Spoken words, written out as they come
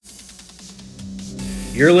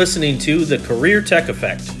You're listening to The Career Tech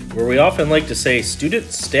Effect, where we often like to say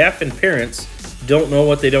students, staff, and parents don't know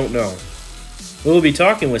what they don't know. We'll be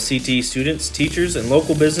talking with CTE students, teachers, and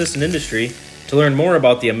local business and industry to learn more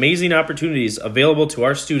about the amazing opportunities available to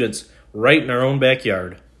our students right in our own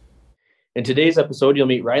backyard. In today's episode, you'll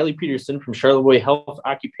meet Riley Peterson from Charlevoix Health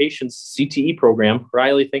Occupations CTE program.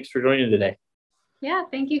 Riley, thanks for joining today. Yeah,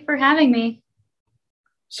 thank you for having me.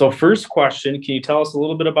 So first question, can you tell us a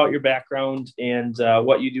little bit about your background and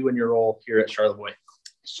what you do in your role here at Charlevoix?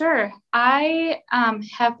 Sure. I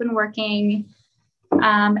have been working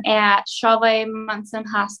at Charlevoix Munson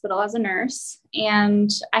Hospital as a nurse, and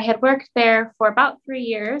I had worked there for about 3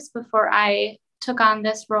 years before I took on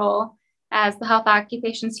this role as the health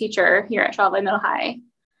occupations teacher here at Charlevoix Middle High.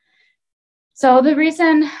 So the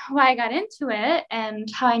reason why I got into it and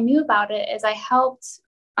how I knew about it is I helped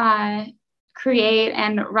create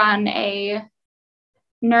and run a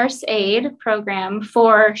nurse aid program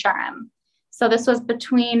for SHRM. So this was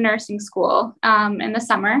between nursing school in the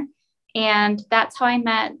summer. And that's how I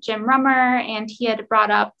met Jim Rummer, and he had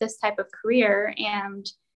brought up this type of career. And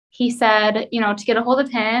he said, to get a hold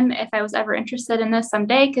of him if I was ever interested in this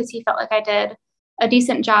someday, because he felt like I did a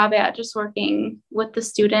decent job at just working with the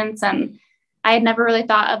students. And I had never really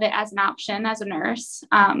thought of it as an option as a nurse.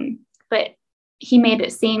 But he made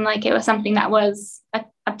it seem like it was something that was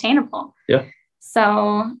obtainable. Yeah.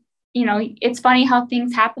 So, it's funny how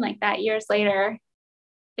things happen like that years later.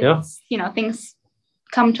 Things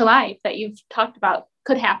come to life that you've talked about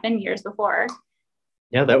could happen years before.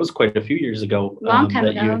 Yeah, that was quite a few years ago. Long time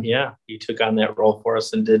ago. You took on that role for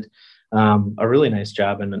us and did a really nice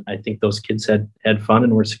job. And I think those kids had fun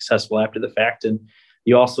and were successful after the fact. And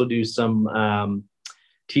you also do some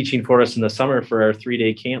teaching for us in the summer for our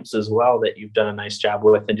 3-day camps as well that you've done a nice job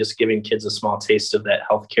with, and just giving kids a small taste of that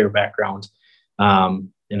healthcare background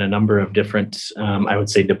in a number of different, I would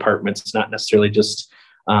say, departments, not necessarily just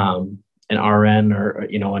an RN or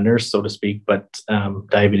a nurse, so to speak, but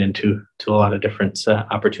diving into a lot of different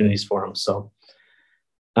opportunities for them. So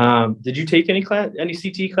did you take any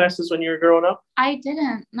CTE classes when you were growing up? I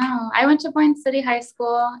didn't, no. I went to Boyne City High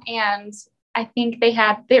School, and I think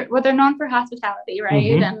they're known for hospitality, right?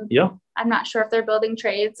 Mm-hmm. And yeah. I'm not sure if their building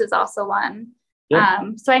trades is also one. Yeah.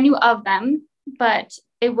 So I knew of them, but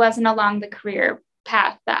it wasn't along the career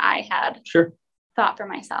path that I had thought for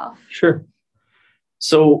myself. Sure.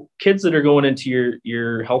 So kids that are going into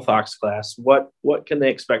your health ox class, what can they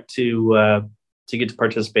expect to get to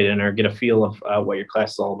participate in or get a feel of what your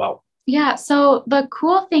class is all about? Yeah. So the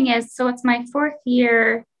cool thing is, it's my 4th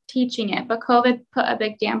year teaching it, but COVID put a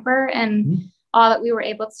big damper in all that we were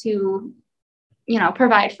able to,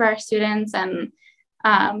 provide for our students. And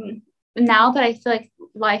now that I feel like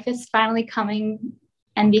life is finally coming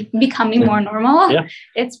and becoming more normal,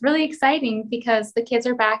 it's really exciting because the kids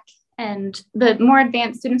are back and the more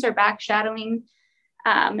advanced students are back shadowing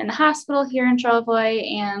in the hospital here in Charlevoix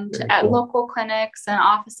and local clinics and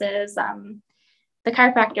offices, the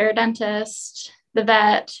chiropractor, dentist, the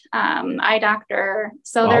vet, eye doctor.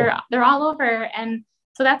 So they're all over. And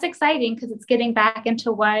so that's exciting because it's getting back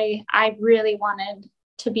into why I really wanted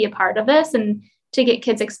to be a part of this and to get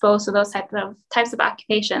kids exposed to those types of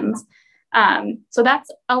occupations. So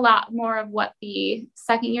that's a lot more of what the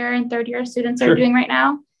 2nd year and 3rd year students are doing right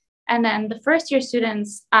now. And then the 1st year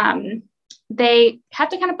students, they have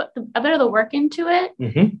to kind of put a bit of the work into it,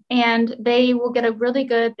 and they will get a really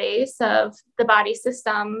good base of the body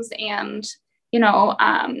systems and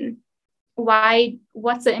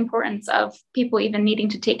what's the importance of people even needing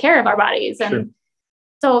to take care of our bodies. And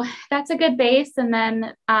so that's a good base. And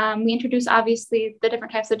then we introduce obviously the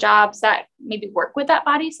different types of jobs that maybe work with that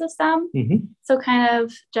body system. So kind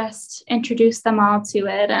of just introduce them all to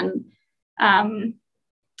it.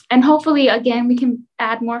 And hopefully, again, we can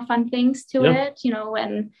add more fun things to it,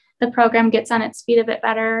 when the program gets on its feet a bit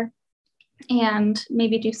better, and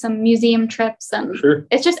maybe do some museum trips. And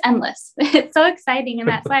it's just endless. It's so exciting. And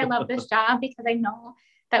that's why I love this job, because I know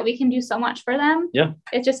that we can do so much for them. Yeah.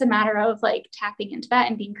 It's just a matter of tapping into that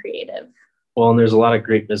and being creative. Well, and there's a lot of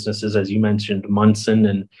great businesses, as you mentioned,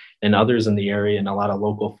 Munson and others in the area, and a lot of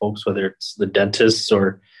local folks, whether it's the dentists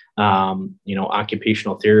or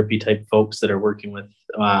occupational therapy type folks that are working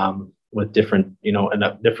with different,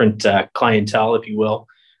 different clientele, if you will.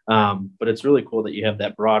 But it's really cool that you have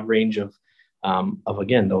that broad range of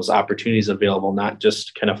again, those opportunities available, not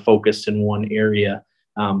just kind of focused in one area,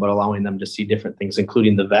 but allowing them to see different things,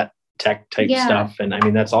 including the vet tech type stuff. And I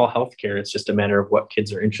mean, that's all healthcare. It's just a matter of what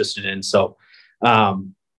kids are interested in. So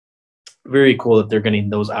very cool that they're getting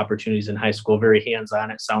those opportunities in high school, very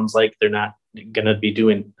hands-on. It sounds like they're not going to be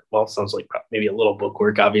doing well, it sounds like maybe a little book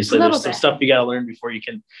work. Obviously, there's some stuff you got to learn before you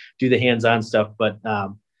can do the hands-on stuff, but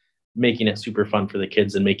making it super fun for the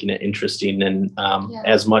kids and making it interesting and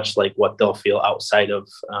as much like what they'll feel outside of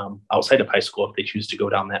high school if they choose to go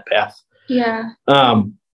down that path. Yeah.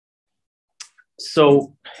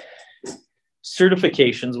 So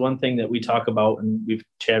certifications, one thing that we talk about, and we've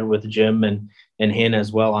chatted with Jim and Hannah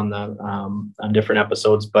as well on different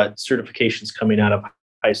episodes, but certifications coming out of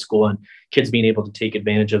high school and kids being able to take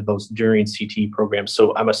advantage of those during CTE programs.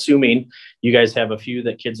 So I'm assuming you guys have a few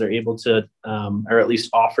that kids are able to, or at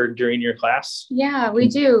least offered during your class. Yeah, we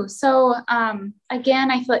do. So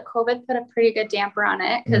again, I feel like COVID put a pretty good damper on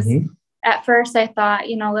it because at first I thought,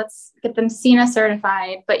 let's get them CNA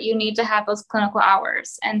certified, but you need to have those clinical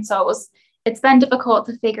hours. And so it's been difficult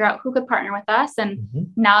to figure out who could partner with us.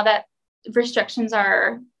 And now that restrictions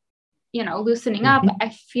are, loosening up, I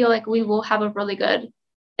feel like we will have a really good,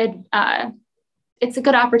 it's a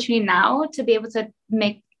good opportunity now to be able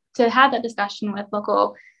to have that discussion with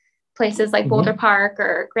local places like Boulder Park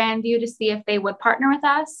or Grandview to see if they would partner with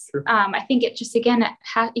us. Sure. I think it just, again,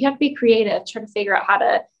 you have to be creative, try to figure out how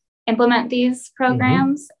to implement these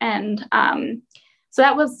programs. And so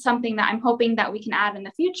that was something that I'm hoping that we can add in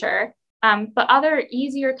the future. But other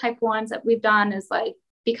easier type ones that we've done is like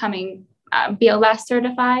becoming BLS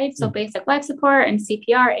certified. So basic life support and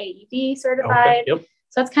CPR, AED certified. Okay. Yep.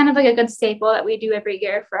 So that's kind of like a good staple that we do every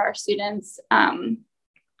year for our students. And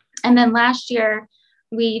then last year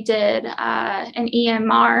we did an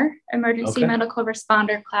EMR, emergency medical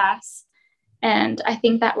responder class. And I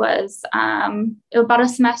think that was about a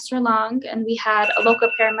semester long. And we had a local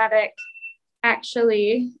paramedic,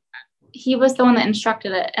 actually, he was the one that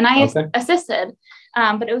instructed it. And I assisted.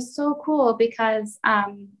 But it was so cool because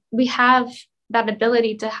we have that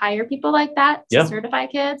ability to hire people like that to certify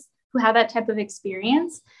kids who have that type of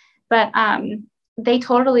experience. But they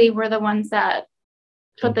totally were the ones that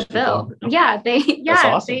put the bill. Yeah,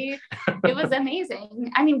 awesome. It was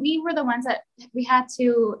amazing. I mean, we were the ones that we had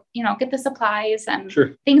to, get the supplies and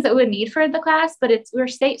things that we would need for the class, but we're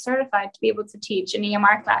state certified to be able to teach an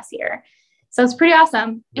EMR class here. So it's pretty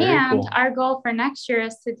awesome. Very cool. Our goal for next year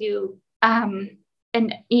is to do an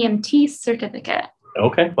EMT certificate.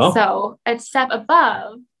 Okay. Well, so it's step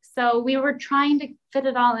above. So we were trying to fit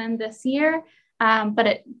it all in this year.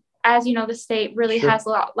 But as you know, the state really has a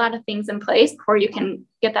lot of things in place before you can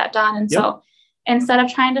get that done. And so instead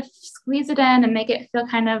of trying to squeeze it in and make it feel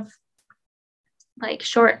kind of like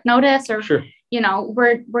short notice or,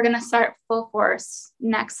 we're going to start full force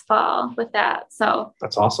next fall with that. So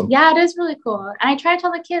that's awesome. Yeah, it is really cool. And I try to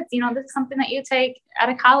tell the kids, this is something that you take at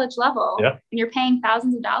a college level and you're paying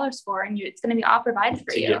thousands of dollars for, and it's going to be all provided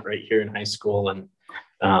for you. Get right here in high school. And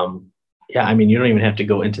I mean, you don't even have to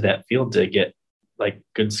go into that field to get like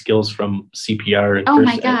good skills from CPR. Oh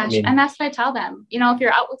my gosh. And that's what I tell them, if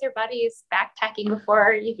you're out with your buddies backpacking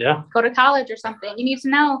before you go to college or something, you need to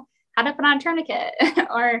know how to put on a tourniquet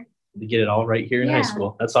or to get it all right here in high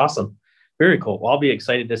school. That's awesome. Very cool. Well, I'll be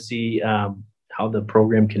excited to see how the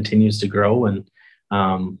program continues to grow and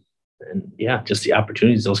just the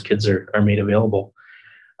opportunities those kids are made available.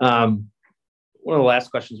 One of the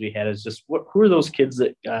last questions we had is just who are those kids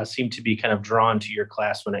that seem to be kind of drawn to your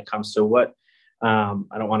class when it comes to what, I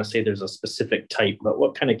don't want to say there's a specific type, but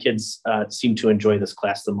what kind of kids seem to enjoy this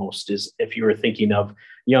class the most? Is if you were thinking of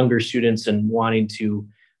younger students and wanting to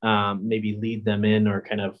maybe lead them in or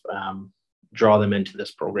kind of draw them into this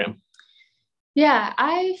program? Yeah,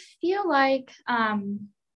 I feel like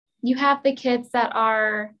you have the kids that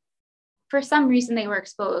are, for some reason, they were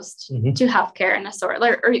exposed to healthcare in a sort,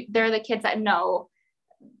 or they're the kids that know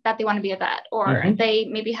that they want to be a vet, or they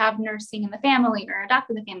maybe have nursing in the family or a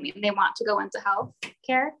doctor in the family, and they want to go into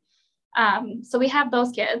healthcare. So we have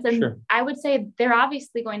those kids, and I would say they're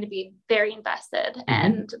obviously going to be very invested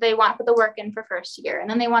and they want to put the work in for first year, and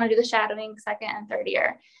then they want to do the shadowing second and third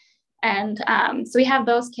year. And so we have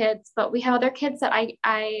those kids, but we have other kids that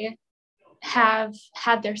I have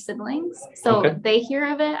had their siblings. So they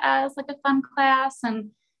hear of it as like a fun class,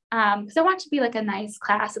 and because I want it to be like a nice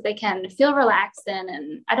class that they can feel relaxed in,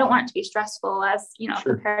 and I don't want it to be stressful as,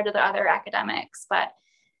 compared to the other academics, but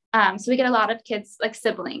so we get a lot of kids like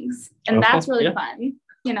siblings, and that's really fun,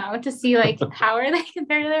 to see like how are they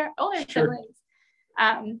compared to their older siblings.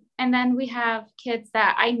 And then we have kids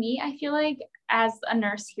that I meet, I feel like, as a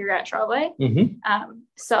nurse here at Charlevoix.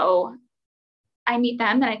 So I meet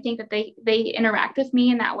them, and I think that they interact with me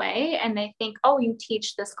in that way, and they think, oh, you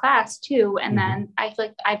teach this class too. And then I feel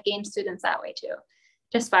like I've gained students that way too,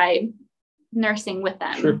 just by nursing with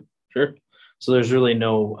them. Sure. So there's really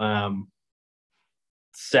no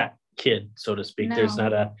set kid, so to speak. No. There's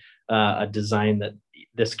not a design that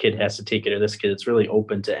this kid has to take it or this kid. It's really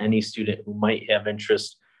open to any student who might have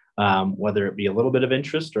interest, whether it be a little bit of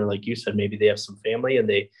interest or, like you said, maybe they have some family and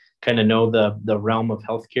they kind of know the realm of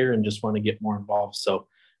healthcare and just want to get more involved. So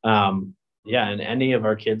yeah, and any of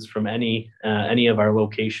our kids from any of our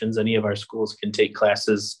locations, any of our schools can take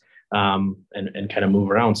classes and kind of move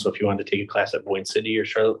around. So if you want to take a class at Boyne City or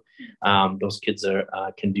Charlotte, those kids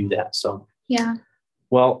can do that. So yeah.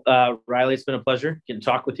 Well, Riley, it's been a pleasure getting to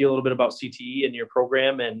talk with you a little bit about CTE and your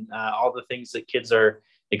program and all the things that kids are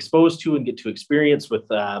exposed to and get to experience with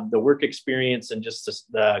the work experience and just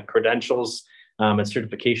the credentials and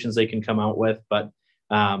certifications they can come out with. But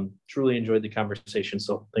truly enjoyed the conversation.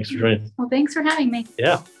 So thanks for joining. Well, thanks for having me.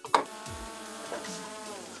 Yeah.